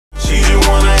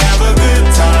wanna have a good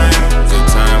time. Good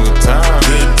time, good time.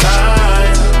 Good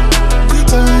time. Good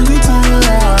time, good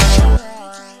time.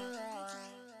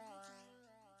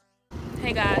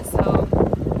 Hey guys, so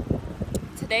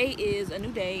today is a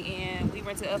new day and we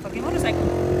rented a fucking motorcycle.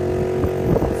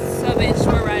 So I've been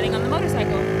short riding on the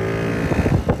motorcycle.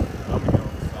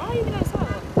 Why are you getting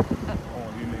outside? Oh,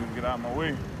 these niggas get out of my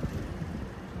way.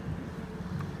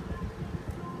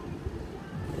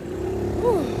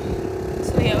 Whew.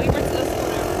 So yeah, we rented a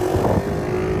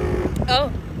scooter.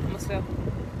 Oh, almost fell.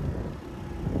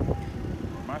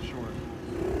 My shorts.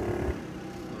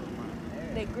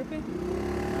 They gripping?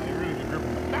 Nah, they really just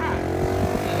gripping my thigh.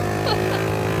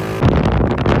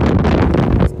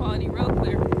 It's quality road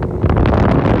clear.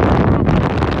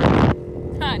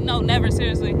 No, never,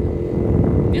 seriously.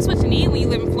 This is what you need when you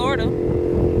live in Florida.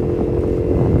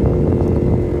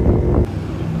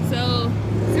 So,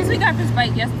 since we got this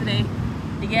bike yesterday,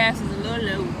 the gas is a little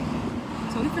low.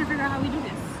 So we finna figure out how we do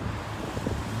this.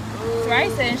 So I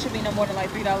said it should be no more than like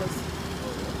 $3.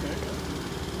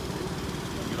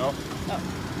 Get off. Oh,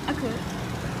 I could.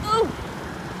 Ooh!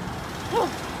 Oh.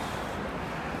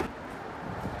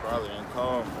 Probably ain't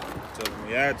call. Tell them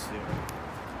we out here.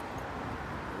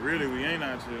 Really, we ain't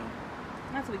out here.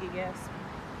 Not till we get gas.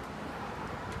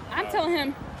 I'm telling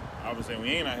him. I was saying we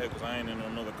ain't out here because I ain't in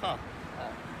another car.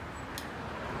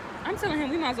 I'm telling him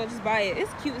we might as well just buy it.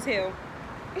 It's cute as hell.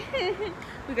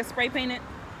 We can spray paint it.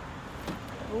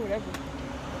 Or whatever.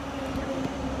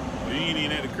 Well, you ain't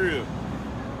even at the crib.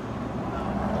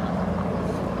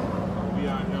 We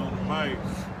out here on the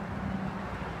bikes.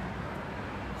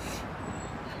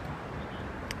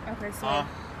 Okay, so.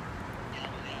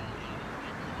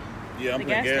 Yeah, I'm The putting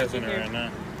gas gas tank in there here. right now.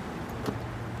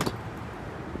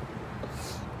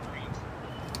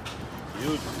 It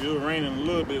was raining a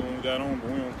little bit when we got on, but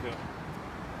we don't care.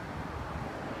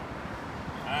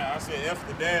 I said F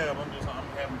the dab, I'm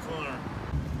having fun.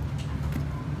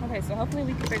 Okay, so hopefully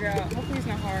we can figure out. Hopefully it's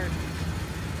not hard.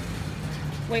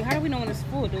 Wait, how do we know when it's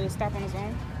full? Do it stop on its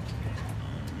own?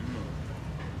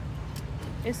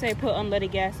 It say put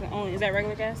unleaded gas in only. Is that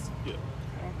regular gas? Yeah.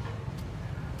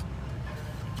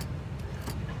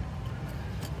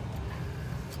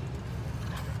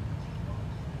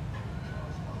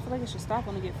 I feel like it should stop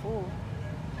when it get full.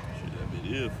 Shit, that bit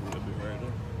is full, that bit right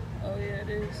there. Oh yeah, it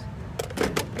is.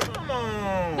 Come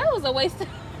on! That was a waste of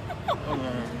Come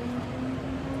on.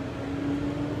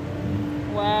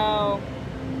 Wow.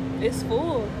 It's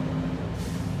full.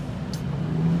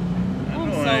 I I'm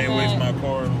know so I ain't waste mad. my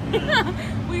car.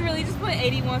 We really just put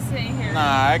 81 cents in here.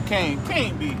 Nah, I can't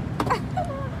be.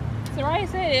 Soraya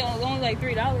said it was only like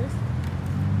 $3.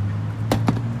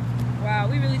 Wow,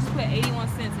 we really just put 81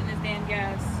 cents in this damn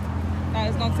gas. Now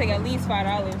it's gonna take at least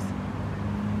 $5.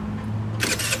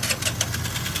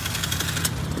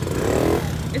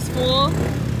 It's full.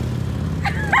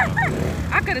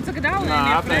 I could have took $1 in there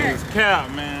Nah, I for think that. it's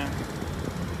cap, man.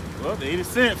 Well, the 80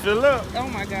 cents fill up. Oh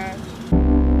my gosh.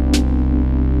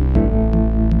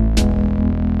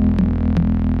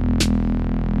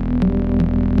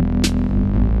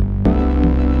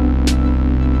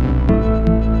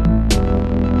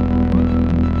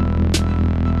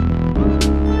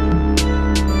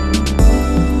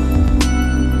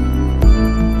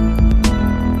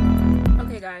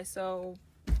 So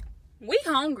we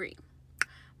hungry,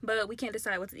 but we can't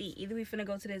decide what to eat. Either we finna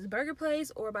go to this burger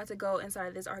place or about to go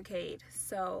inside this arcade.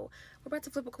 So we're about to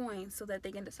flip a coin so that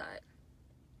they can decide.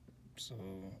 So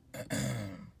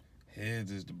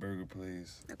heads is the burger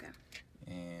place. Okay.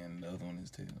 And the other one is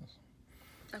tails.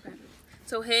 Okay.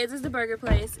 So heads is the burger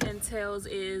place and tails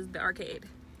is the arcade.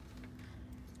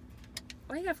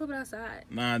 Why you gotta flip it outside?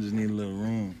 Nah, I just need a little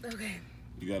room. Okay.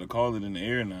 You gotta call it in the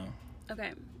air now.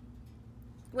 Okay.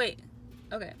 Wait.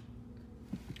 Okay.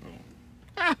 Oh.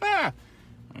 Are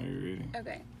you ready?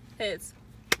 Okay. Heads.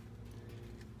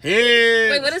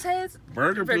 Heads! Wait, what is heads?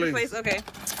 Burger Burger place. place. Okay.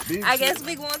 Big I guess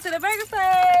we going to the burger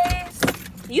place.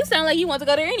 You sound like you want to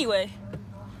go there anyway.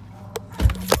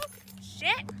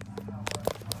 Shit. I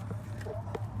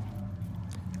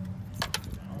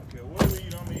don't care what we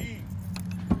eat, I'ma eat.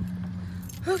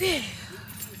 Okay.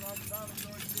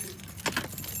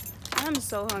 I'm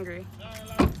so hungry.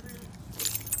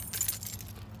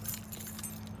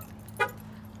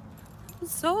 I'm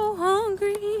so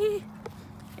hungry.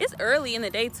 It's early in the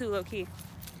day too, low key.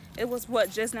 It was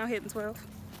what, just now hitting 12?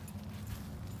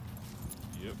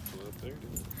 Yep, 12:30.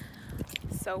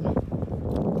 So,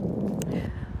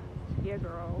 yeah,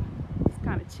 girl. It's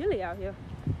kind of chilly out here.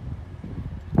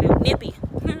 Nippy.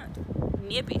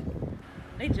 Nippy.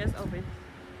 They just opened.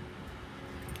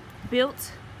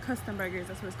 Built Custom Burgers,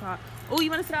 that's what it's called. Oh, you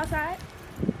want to sit outside?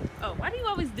 Oh, why do you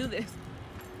always do this?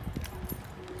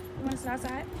 You want to sit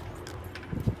outside?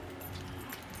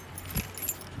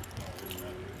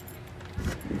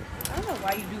 I don't know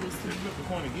why you do this to me. Flip the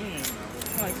coin again.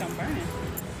 Oh, like something burning.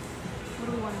 What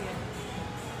do we want to get?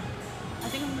 I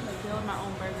think I'm gonna build my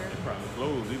own burger. It's probably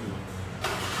closed either way.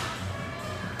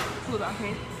 Cool,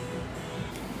 okay.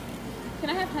 Can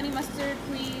I have honey mustard,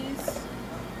 please?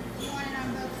 You want it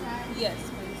on both sides? Yes,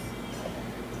 please.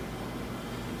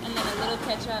 And then a little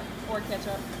ketchup or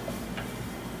ketchup.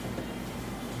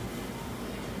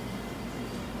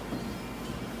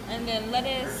 And then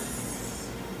lettuce,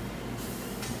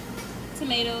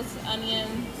 tomatoes,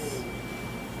 onions.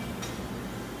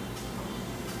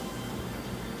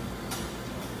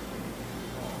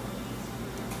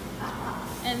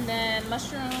 And then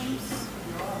mushrooms.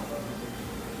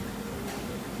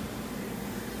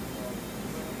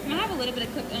 Can I have a little bit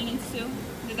of cooked onions too?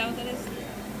 Is that what that is?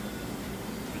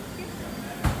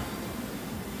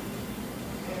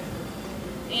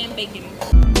 And bacon.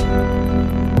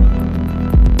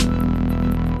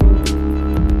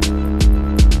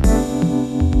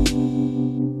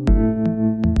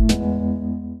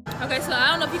 Okay, so I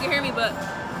don't know if you can hear me, but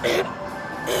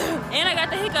and I got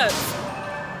the hiccups.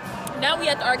 Now we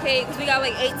at the arcade because we got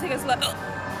like 8 tickets left.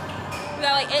 We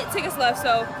got like 8 tickets left,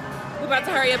 so we're about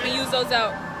to hurry up and use those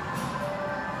out.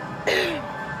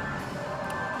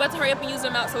 About to hurry up and use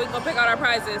them out so we can go pick out our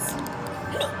prizes.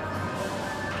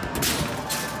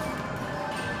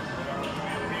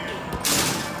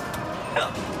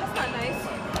 That's not nice.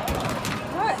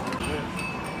 What?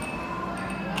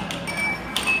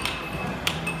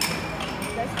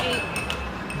 That's 8.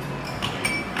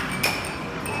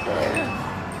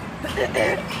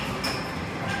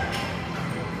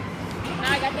 Now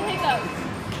I got the hiccups.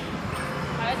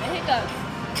 I got the hiccups.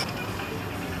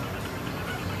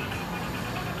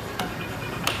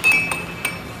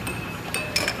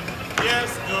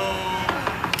 Yes, go.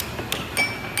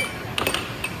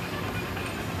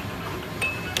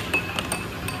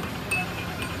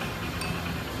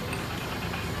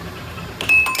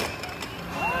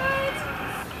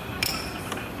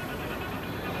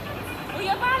 Pull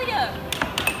your body up.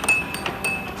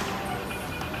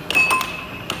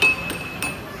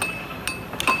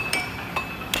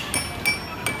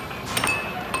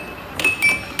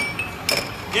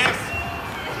 Yes.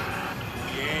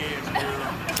 Yes,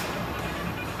 girl.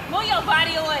 Move your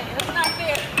body away. That's not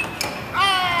fair. Ah!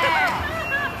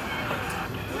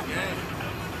 Good game.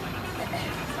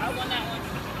 I won that one.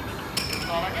 That's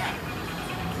all I got.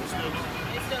 It's still going.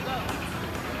 It still goes.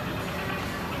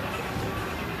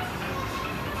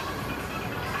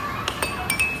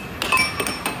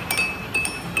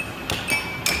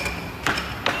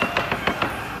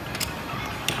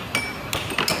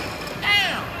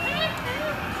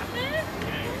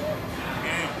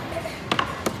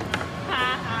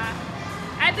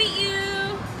 I beat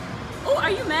you. Oh,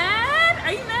 are you mad?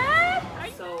 Are you mad?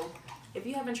 So, if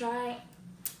you haven't tried,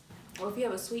 or if you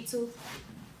have a sweet tooth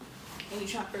and you're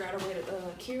trying to figure out a way to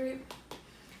cure it,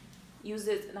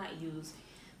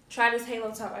 try this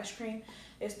Halo Top ice cream.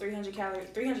 It's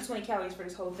 320 calories for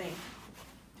this whole thing.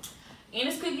 And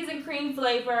it's cookies and cream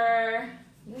flavor.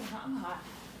 Yeah, I'm hot.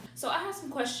 So I have some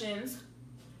questions.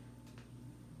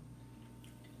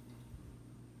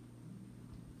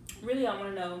 Really, I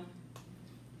want to know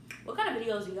what kind of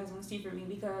videos you guys want to see from me,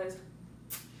 because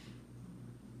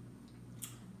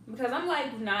I'm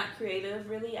like not creative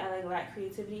really. I like lack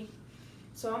creativity,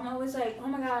 so I'm always like, oh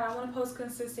my god, I want to post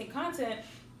consistent content,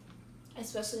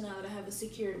 especially now that I have a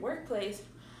secured workplace.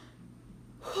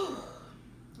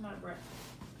 I'm out of breath.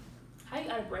 How you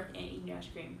out of breath and eating ice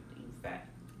cream? You fat.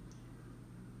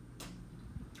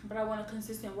 But I want a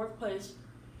consistent workplace.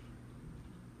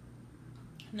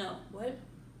 No, what?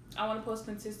 I want to post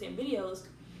consistent videos,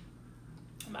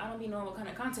 but I don't be knowing what kind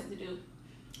of content to do.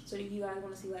 So do you guys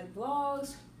want to see like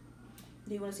vlogs?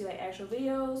 Do you want to see like actual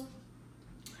videos?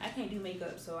 I can't do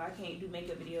makeup, so I can't do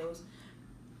makeup videos.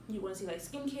 You want to see like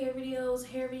skincare videos,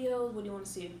 hair videos? What do you want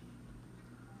to see?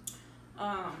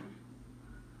 How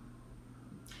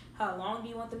long do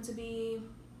you want them to be?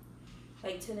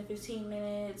 Like 10 to 15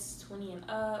 minutes, 20 and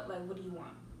up? Like, what do you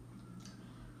want?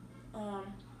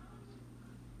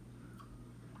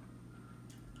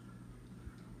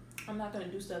 I'm not gonna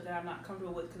do stuff that I'm not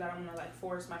comfortable with, because I don't want to like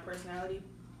force my personality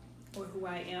or who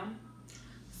I am.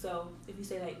 So if you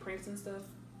say like pranks and stuff,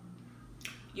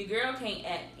 your girl can't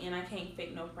act and I can't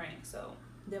fake no pranks, so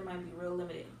that might be real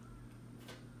limited.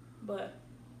 But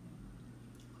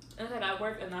it's like I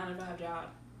work a 9-to-5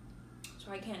 job,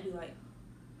 so I can't do like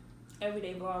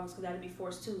everyday vlogs, because that'd be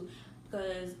forced too,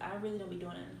 because I really don't be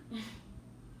doing it.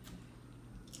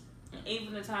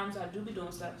 Even the times I do be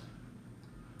doing stuff,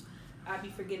 I be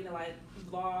forgetting to like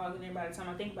vlog, and then by the time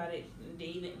I think about it, the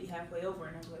event be halfway over,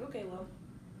 and I was like, okay, well.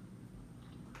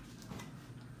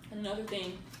 Another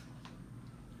thing,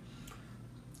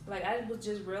 like I was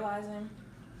just realizing,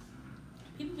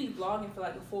 people be vlogging for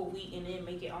like a full week and then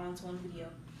make it all into one video.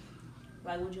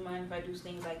 Like, would you mind if I do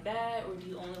things like that, or do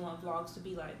you only want vlogs to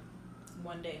be like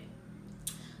one day?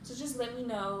 So just let me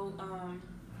know.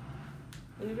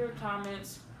 Leave your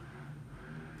comments.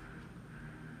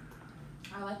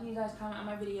 I like when you guys comment on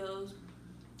my videos,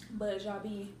 but y'all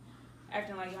be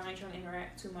acting like y'all ain't trying to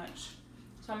interact too much.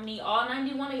 So I'm gonna need all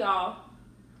 91 of y'all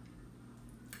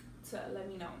to let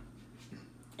me know.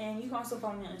 And you can also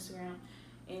follow me on Instagram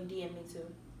and DM me too.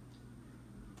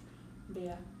 But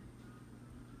yeah,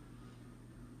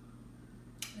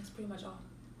 that's pretty much all.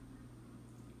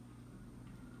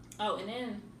 Oh, and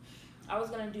then I was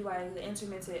gonna do like the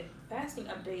intermittent fasting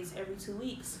updates every 2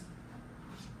 weeks,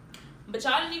 but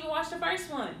y'all didn't even watch the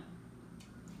first one.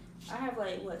 I have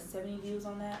like what, 70 views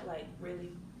on that? Like,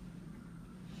 really?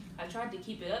 I tried to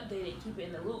keep it updated, keep it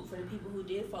in the loop for the people who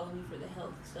did follow me for the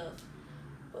health stuff,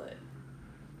 but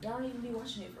y'all don't even be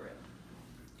watching it for real.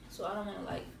 So I don't want to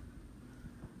like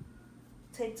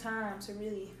take time to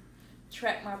really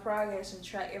track my progress and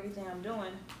track everything I'm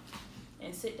doing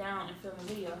and sit down and film a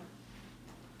video.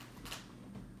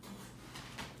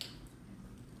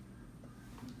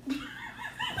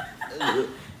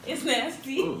 It's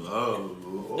nasty. Oh,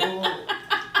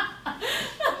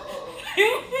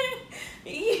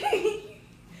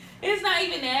 It's not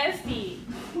even nasty.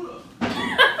 now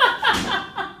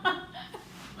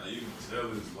you can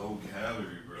tell it's low calorie,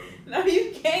 bro. No,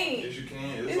 you can't. Yes, you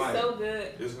can. It's like, so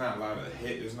good. It's not a lot of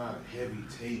it's not a heavy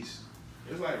taste.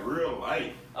 It's like real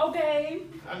light. Okay.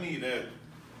 I need that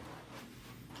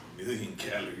 1,000,000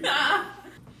 calories.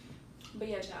 But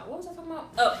yeah, child, what was I talking about?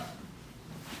 Oh,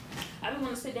 I been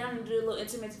want to sit down and do a little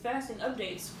intermittent fasting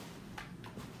updates,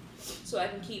 so I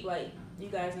can keep like you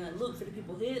guys in the loop for the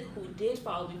people who did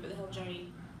follow me for the health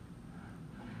journey.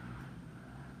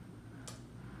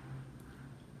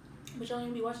 But y'all don't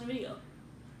even be watching the video,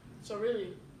 so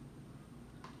really,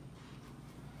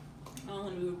 I don't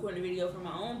want to be recording a video for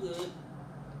my own good.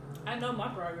 I know my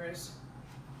progress,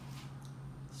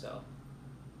 so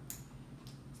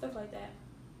stuff like that.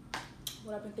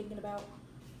 What I've been thinking about.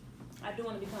 I do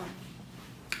want to become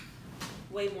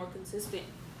way more consistent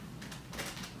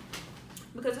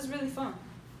because it's really fun.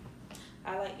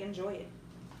 I like enjoy it.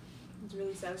 It's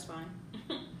really satisfying.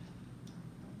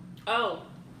 Oh,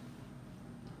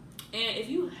 and if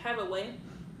you have a way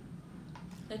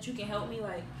that you can help me,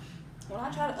 like when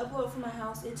I try to upload from my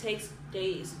house, it takes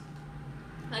days.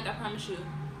 Like I promise you,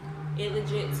 it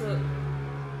legit took.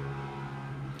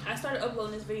 I started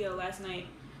uploading this video last night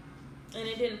and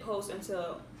it didn't post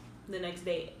until the next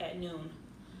day at noon,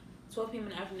 12 p.m. in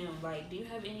the afternoon. Like, do you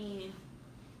have any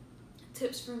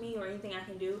tips for me or anything I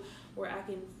can do where I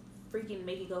can freaking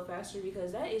make it go faster?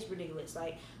 Because that is ridiculous.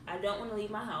 Like, I don't want to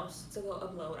leave my house to go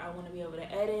upload. I want to be able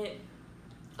to edit,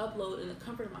 upload in the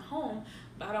comfort of my home,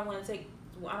 but I don't want it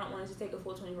to take a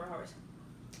full 24 hours.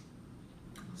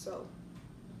 So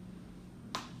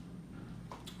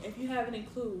if you have any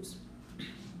clues,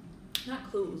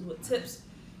 not clues, but tips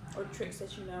or tricks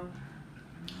that you know,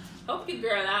 help your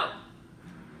girl out.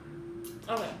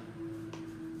 Okay,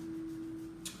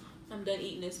 I'm done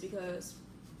eating this because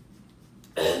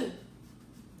ooh,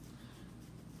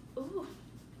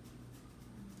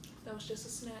 that was just a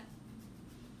snack.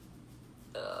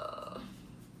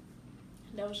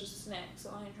 That was just a snack, so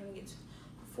I ain't trying to get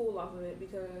full off of it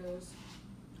because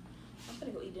I'm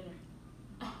gonna go eat dinner.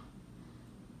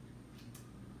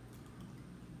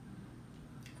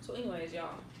 So anyways,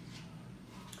 y'all,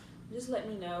 just let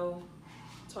me know,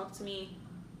 talk to me,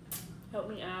 help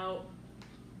me out.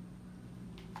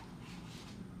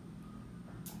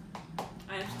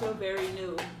 I am still very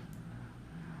new.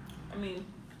 I mean,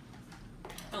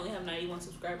 I only have 91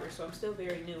 subscribers, so I'm still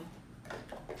very new.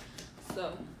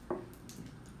 So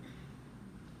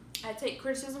I take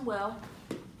criticism well,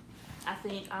 I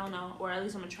think. I don't know, or at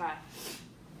least I'm gonna try.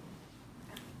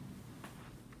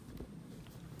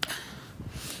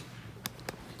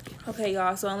 Okay,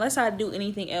 y'all, so unless I do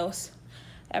anything else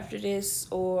after this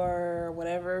or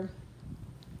whatever,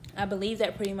 I believe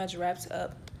that pretty much wraps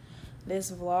up this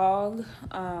vlog.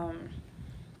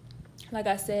 Like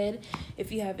I said,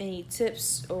 if you have any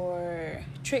tips or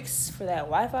tricks for that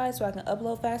Wi-Fi so I can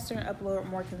upload faster and upload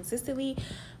more consistently,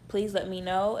 please let me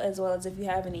know. As well as if you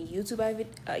have any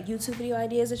YouTube video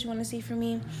ideas that you want to see from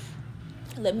me,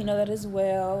 let me know that as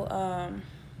well.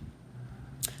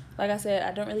 Like I said,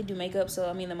 I don't really do makeup, so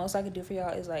I mean the most I could do for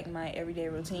y'all is like my everyday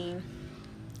routine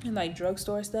and like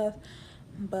drugstore stuff.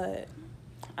 but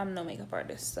I'm no makeup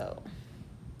artist, so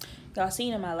y'all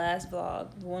seen in my last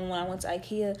vlog when I went to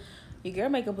IKEA, your girl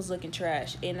makeup was looking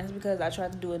trash, and that's because I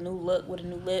tried to do a new look with a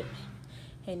new lip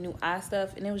and new eye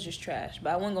stuff, and it was just trash.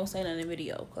 But I wasn't gonna say nothing in the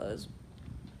video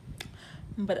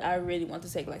but I really want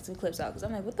to take like some clips out because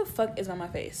I'm like, what the fuck is on my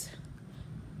face?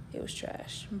 It was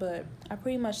trash. But I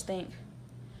pretty much think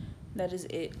that is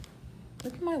it.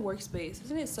 Look at my workspace.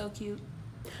 Isn't it so cute?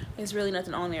 There's really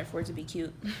nothing on there for it to be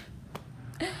cute.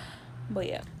 But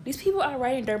yeah, these people are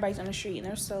riding dirt bikes on the street and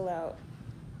they're so loud.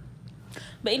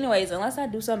 But anyways, unless I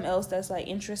do something else that's like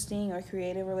interesting or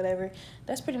creative or whatever,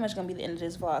 that's pretty much gonna be the end of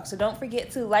this vlog. So don't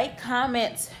forget to like,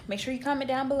 comment, make sure you comment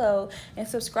down below, and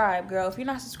subscribe, girl. If you're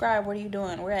not subscribed, what are you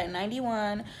doing? We're at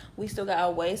 91. We still got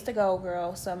a ways to go,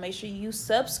 girl. So make sure you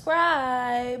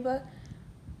subscribe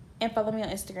and follow me on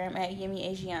Instagram at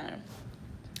YumiAsiana.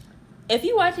 If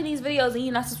you're watching these videos and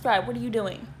you're not subscribed, what are you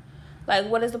doing? Like,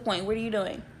 what is the point? What are you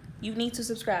doing? You need to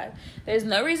subscribe. There's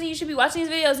no reason you should be watching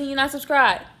these videos and you're not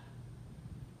subscribed.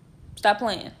 Stop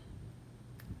playing.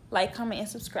 Like, comment, and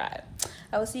subscribe.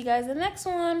 I will see you guys in the next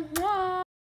one. Mwah.